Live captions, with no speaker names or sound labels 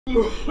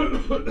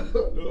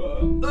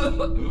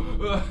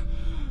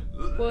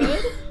Wood?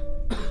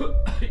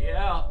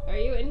 Yeah. Are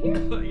you in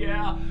here?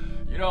 Yeah.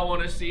 You don't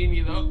want to see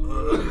me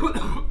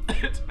though.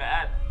 It's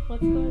bad.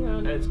 What's going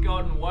on? It's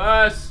gotten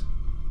worse.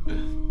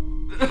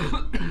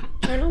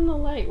 Turn on the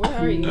light. Where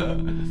are you?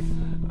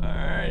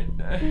 Alright.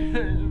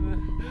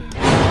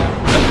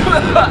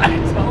 I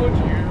told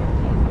you.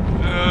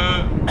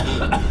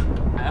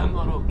 I'm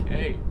not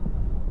okay.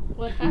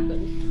 What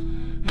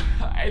happened?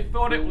 I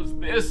thought it was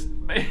this,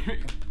 maybe.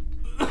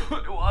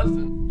 It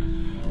wasn't.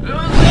 It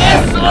was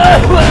this!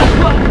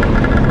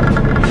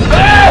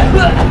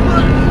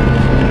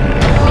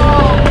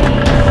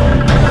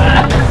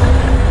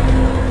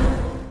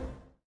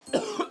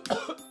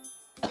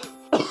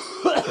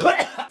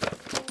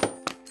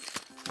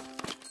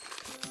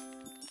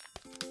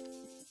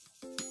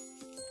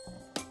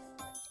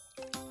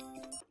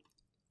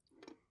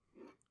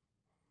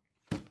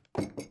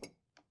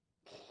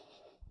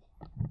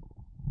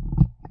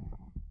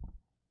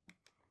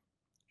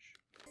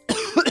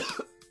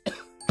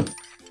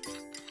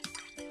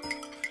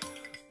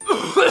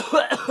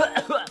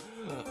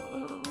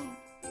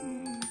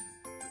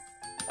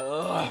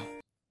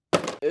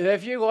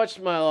 If you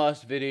watched my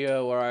last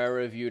video where I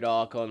reviewed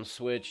Ark on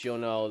Switch, you'll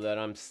know that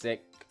I'm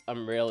sick.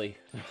 I'm really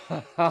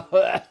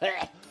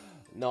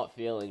not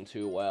feeling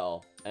too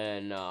well.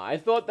 And I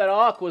thought that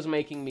Ark was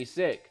making me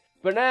sick.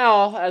 But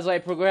now, as I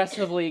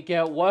progressively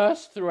get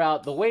worse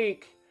throughout the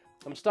week,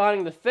 I'm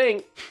starting to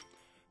think,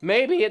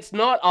 maybe it's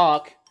not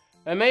Ark,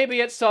 and maybe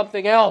it's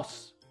something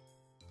else.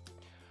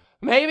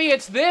 Maybe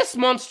it's this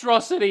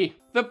monstrosity!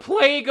 The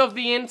plague of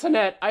the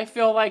internet. I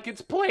feel like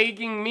it's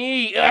plaguing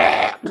me.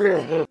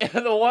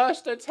 The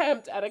worst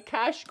attempt at a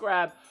cash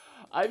grab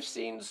I've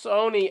seen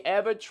Sony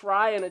ever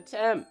try and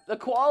attempt. The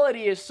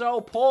quality is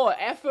so poor.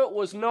 Effort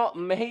was not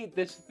made.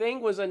 This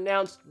thing was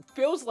announced,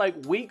 feels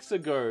like weeks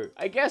ago.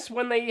 I guess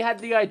when they had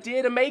the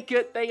idea to make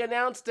it, they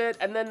announced it,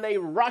 and then they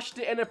rushed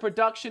it into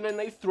production and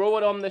they threw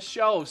it on the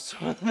shelf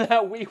so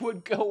that we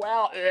would go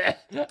out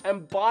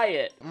and buy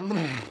it.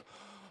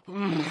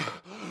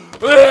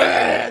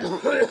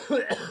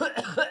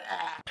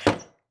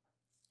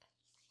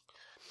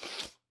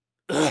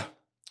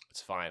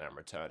 It's fine, I'm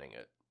returning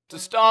it. To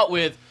start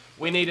with,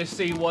 we need to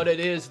see what it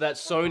is that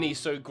Sony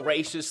so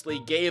graciously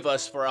gave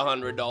us for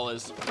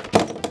 $100.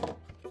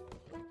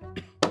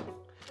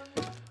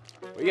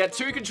 We got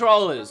 2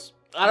 controllers.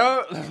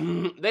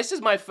 This is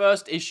my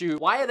first issue.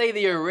 Why are they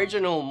the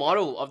original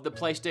model of the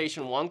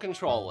PlayStation 1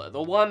 controller?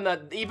 The one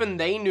that even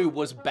they knew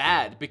was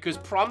bad, because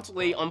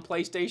promptly on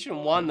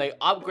PlayStation 1, they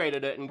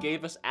upgraded it and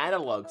gave us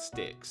analog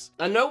sticks.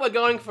 I know we're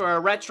going for a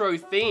retro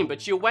theme,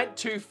 but you went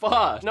too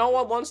far. No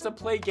one wants to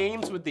play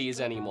games with these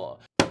anymore.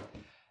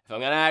 If I'm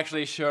gonna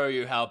actually show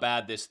you how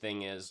bad this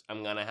thing is,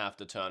 I'm gonna have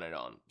to turn it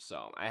on.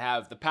 So I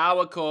have the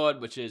power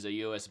cord, which is a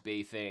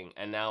USB thing,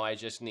 and now I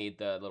just need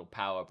the little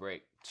power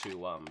brick to,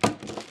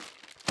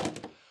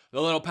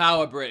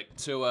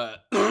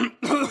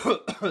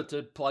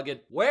 to plug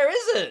it. Where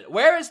is it?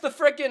 Where is the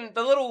frickin',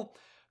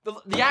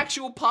 the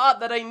actual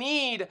part that I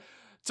need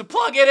to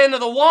plug it into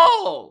the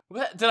wall?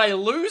 Did I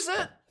lose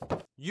it?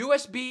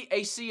 USB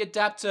AC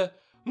adapter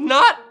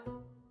not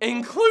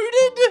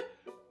included?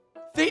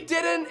 They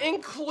didn't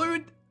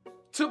include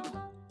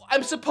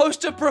I'm supposed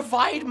to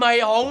provide my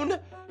own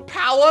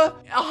power?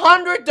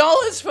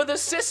 $100 for the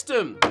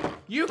system.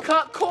 You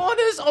cut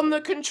corners on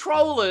the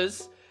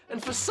controllers and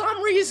for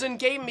some reason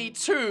gave me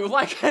 2,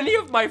 like any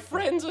of my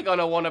friends are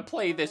gonna wanna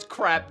play this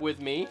crap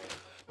with me.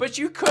 But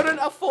you couldn't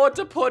afford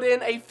to put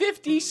in a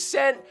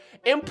 50-cent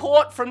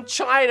import from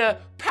China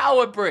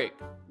power brick.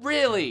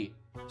 Really?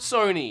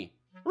 Sony?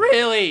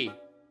 Really?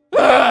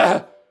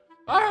 Ugh!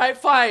 Alright,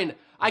 fine.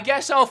 I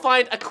guess I'll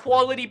find a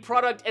quality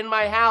product in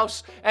my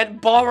house and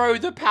borrow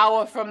the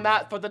power from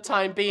that for the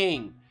time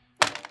being.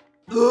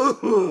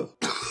 Oh,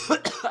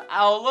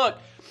 look.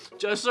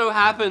 Just so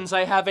happens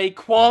I have a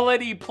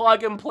quality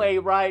plug and play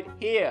right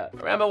here.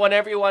 Remember when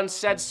everyone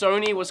said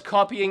Sony was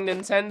copying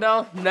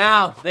Nintendo?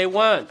 No, they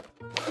weren't.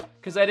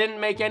 Because I didn't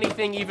make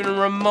anything even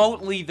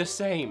remotely the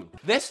same.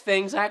 This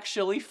thing's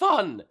actually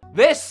fun.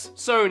 This,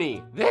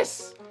 Sony,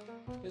 this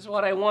is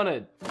what I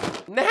wanted.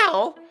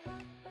 Now,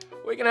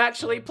 we can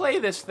actually play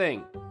this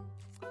thing.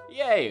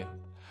 Yay.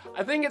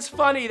 I think it's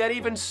funny that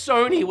even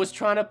Sony was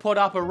trying to put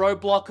up a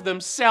roadblock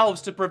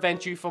themselves to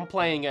prevent you from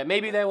playing it.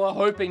 Maybe they were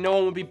hoping no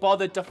one would be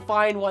bothered to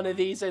find one of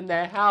these in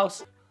their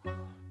house.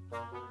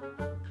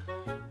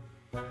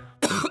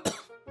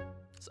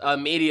 So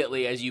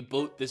immediately as you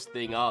boot this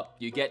thing up,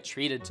 you get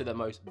treated to the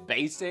most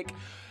basic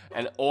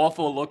and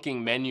awful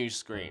looking menu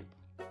screen.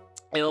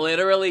 It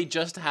literally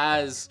just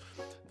has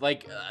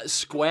like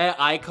square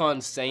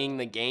icons saying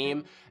the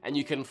game, and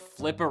you can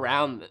flip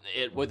around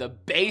it with a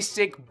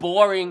basic,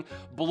 boring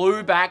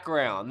blue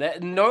background.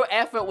 No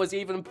effort was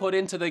even put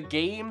into the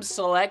game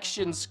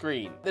selection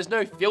screen. There's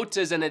no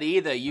filters in it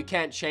either. You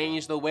can't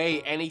change the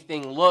way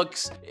anything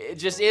looks. It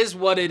just is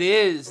what it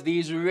is.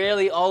 These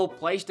really old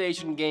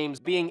PlayStation games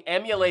being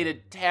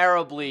emulated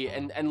terribly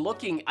and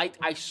looking,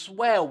 I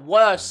swear,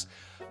 worse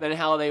than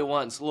how they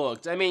once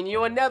looked. I mean, you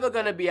were never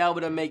gonna be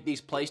able to make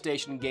these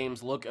PlayStation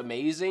games look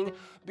amazing,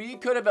 but you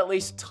could have at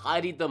least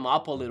tidied them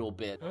up a little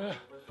bit.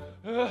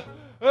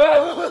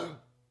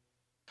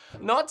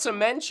 Not to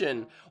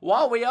mention,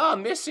 while we are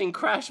missing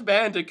Crash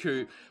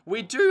Bandicoot,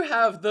 we do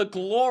have the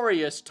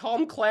glorious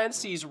Tom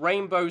Clancy's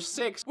Rainbow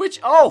Six, which,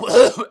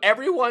 oh,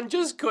 everyone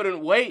just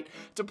couldn't wait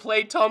to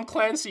play Tom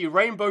Clancy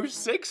Rainbow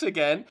Six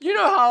again. You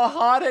know how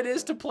hard it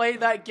is to play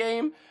that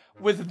game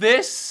with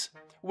this?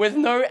 With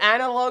no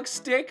analog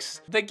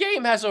sticks? The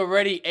game has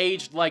already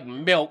aged like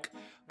milk,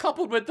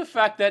 coupled with the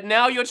fact that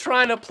now you're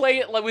trying to play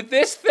it like with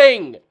this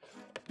thing.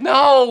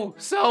 No,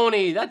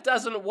 Sony, that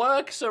doesn't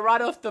work, so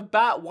right off the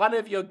bat, one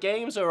of your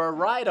games are a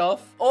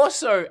write-off.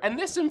 Also, and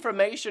this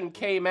information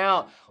came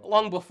out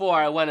long before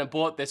I went and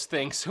bought this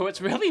thing, so it's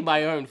really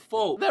my own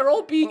fault. They're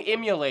all being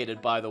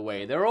emulated, by the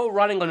way. They're all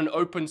running on an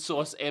open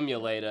source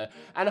emulator,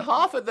 and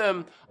half of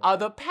them are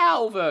the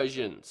PAL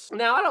versions.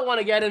 Now, I don't want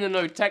to get into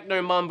no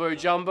techno mumbo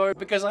jumbo,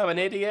 because I'm an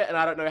idiot and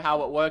I don't know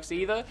how it works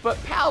either,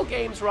 but PAL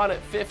games run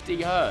at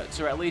 50 hertz,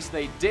 or at least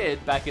they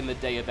did back in the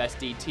day of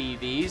SD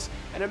TVs,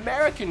 and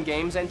American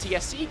games,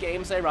 NTSC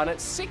games, they run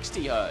at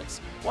 60 hertz.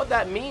 What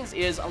that means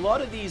is a lot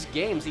of these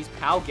games, these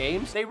PAL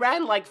games, they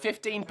ran like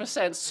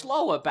 15%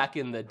 slower back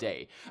in the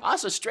day.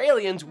 Us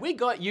Australians, we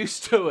got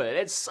used to it.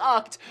 It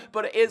sucked,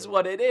 but it is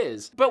what it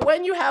is. But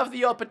when you have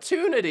the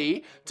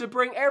opportunity to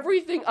bring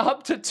everything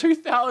up to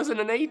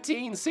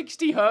 2018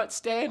 60 hertz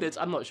standards,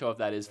 I'm not sure if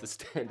that is the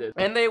standard,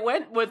 and they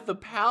went with the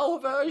PAL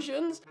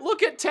versions.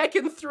 Look at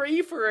Tekken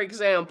 3, for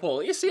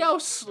example. You see how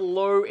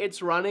slow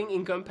it's running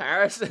in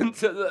comparison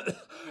to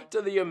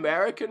the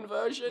American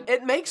version?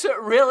 It makes it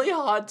really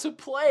hard to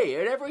play,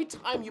 and every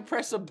time you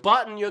press a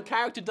button, your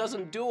character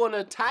doesn't do an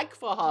attack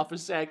for half a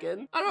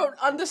second. I don't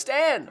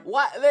understand.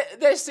 Why?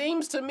 There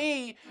seems to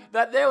me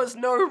that there was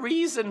no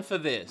reason for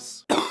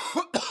this.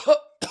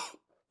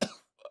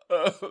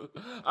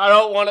 I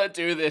don't want to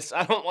do this.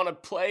 I don't want to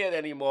play it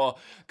anymore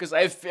because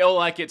I feel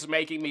like it's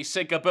making me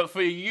sicker. But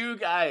for you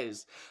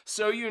guys,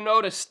 so you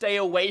know to stay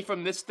away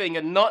from this thing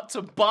and not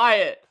to buy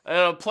it, I'm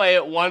gonna play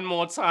it one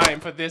more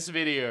time for this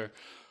video.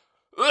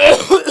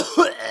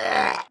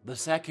 The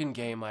second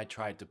game I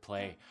tried to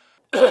play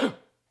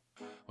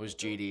was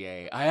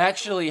GTA. I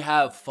actually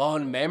have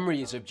fond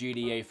memories of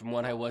GTA from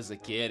when I was a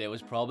kid. It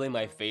was probably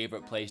my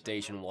favorite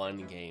PlayStation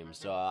 1 game.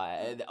 So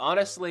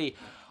honestly,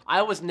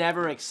 I was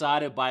never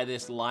excited by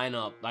this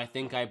lineup. I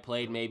think I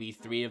played maybe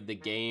 3 of the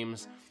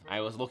games.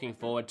 I was looking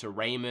forward to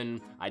Rayman.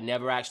 I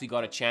never actually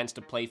got a chance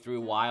to play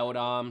through Wild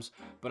Arms.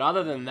 But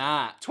other than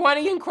that,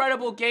 20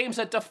 incredible games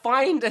that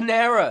defined an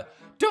era.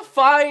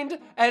 Defined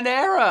an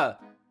era.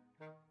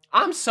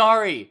 I'm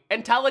sorry,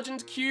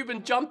 Intelligence Cube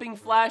and Jumping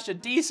Flash are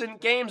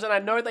decent games and I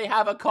know they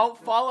have a cult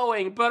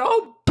following, but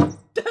oh,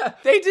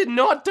 they did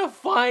not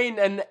define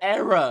an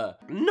era.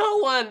 No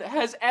one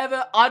has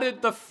ever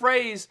uttered the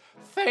phrase,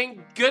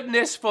 "Thank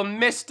goodness for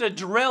Mr.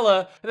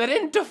 Driller." They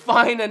didn't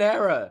define an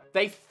era.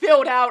 They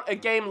filled out a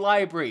game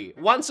library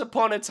once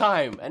upon a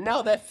time, and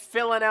now they're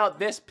filling out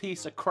this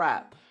piece of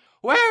crap.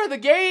 Where are the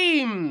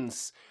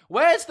games?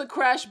 Where's the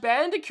Crash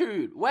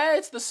Bandicoot?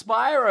 Where's the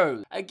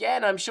Spyro?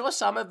 Again, I'm sure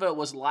some of it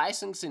was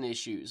licensing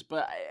issues,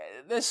 but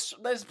there's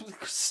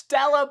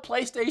stellar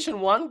PlayStation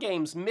 1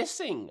 games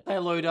missing. I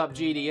load up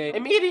GTA.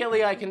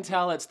 Immediately I can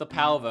tell it's the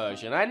PAL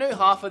version. I knew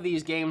half of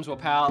these games were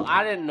PAL.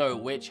 I didn't know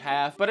which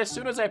half, but as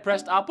soon as I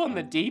pressed up on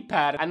the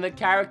D-pad and the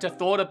character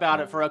thought about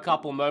it for a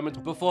couple moments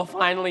before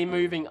finally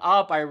moving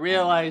up, I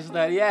realized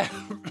that, yeah,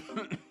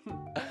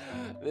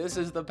 this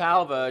is the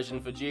PAL version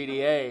for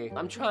GTA.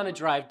 I'm trying to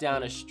drive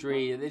down a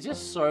street. It's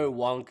just so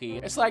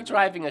wonky. It's like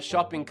driving a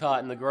shopping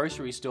cart in the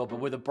grocery store, but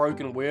with a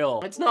broken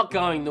wheel. It's not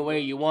going the way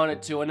you want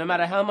it to, and no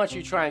matter how much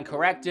you try and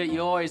correct it,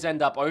 you always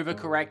end up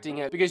overcorrecting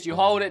it because you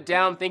hold it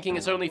down thinking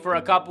it's only for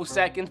a couple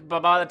seconds,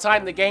 but by the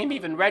time the game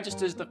even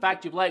registers the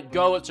fact you've let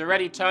go, it's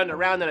already turned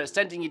around and it's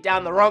sending you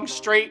down the wrong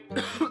street.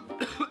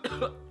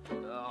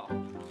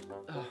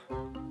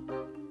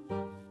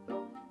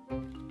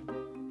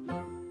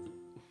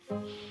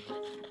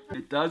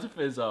 It does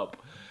fizz up.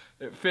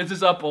 It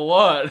fizzes up a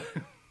lot.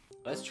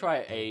 Let's try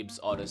Abe's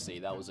Odyssey.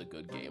 That was a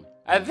good game.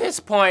 At this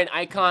point,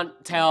 I can't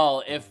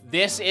tell if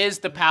this is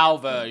the PAL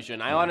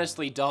version. I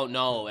honestly don't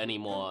know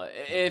anymore.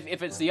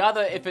 If it's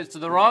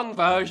the wrong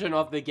version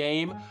of the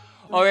game,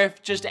 or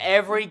if just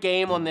every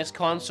game on this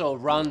console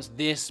runs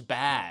this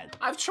bad.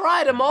 I've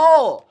tried them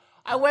all.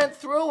 I went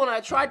through and I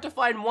tried to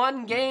find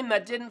one game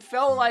that didn't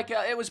feel like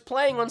it was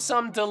playing on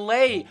some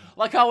delay,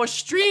 like I was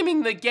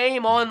streaming the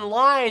game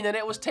online and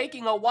it was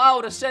taking a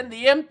while to send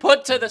the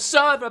input to the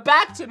server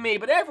back to me,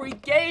 but every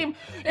game,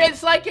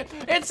 it's like,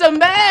 it's a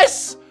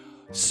mess!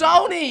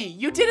 Sony,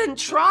 you didn't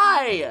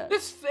try!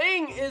 This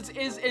thing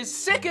is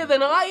sicker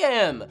than I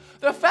am!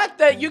 The fact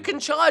that you can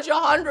charge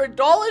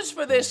 $100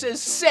 for this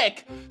is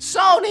sick!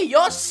 Sony,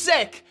 you're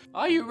sick!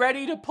 Are you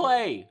ready to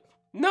play?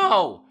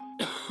 No!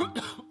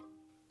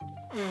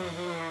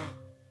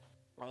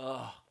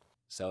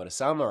 So to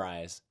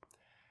summarize,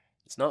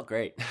 it's not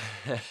great.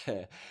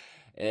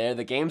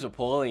 The games are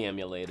poorly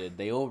emulated.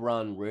 They all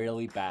run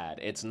really bad.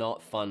 It's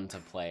not fun to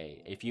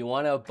play. If you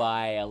want to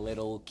buy a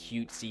little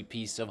cutesy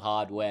piece of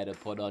hardware to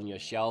put on your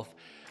shelf,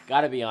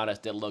 gotta be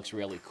honest, it looks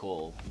really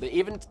cool.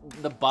 Even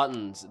the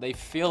buttons, they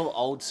feel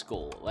old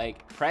school.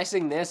 Like,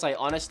 pressing this, I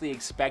honestly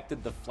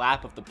expected the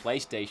flap of the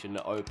PlayStation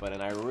to open,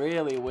 and I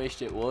really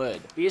wished it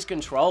would. These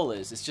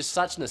controllers, it's just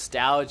such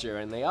nostalgia,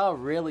 and they are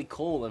really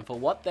cool, and for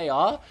what they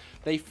are,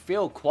 they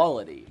feel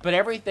quality. But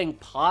everything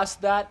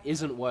past that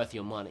isn't worth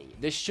your money.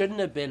 This shouldn't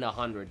have been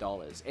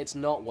 $100. It's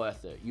not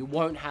worth it. You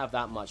won't have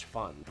that much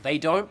fun. They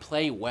don't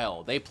play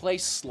well. They play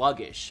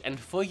sluggish, and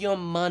for your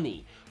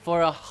money,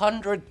 for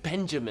 100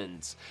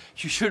 Benjamins,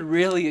 you should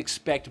really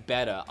expect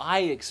better.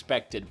 I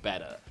expected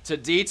better. To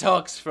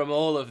detox from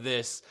all of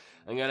this,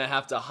 I'm gonna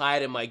have to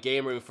hide in my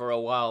game room for a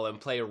while and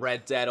play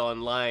Red Dead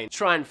Online.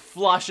 Try and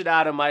flush it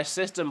out of my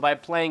system by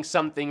playing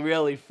something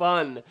really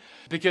fun.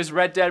 Because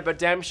Red Dead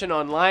Redemption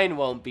Online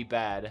won't be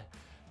bad.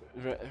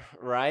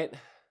 Right?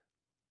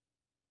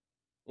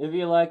 If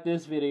you like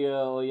this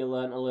video or you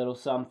learned a little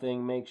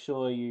something, make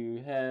sure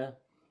you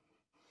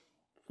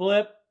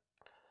flip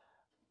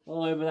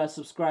all over that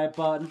subscribe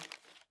button.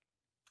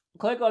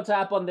 Click or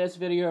tap on this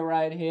video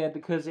right here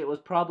because it was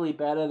probably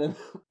better than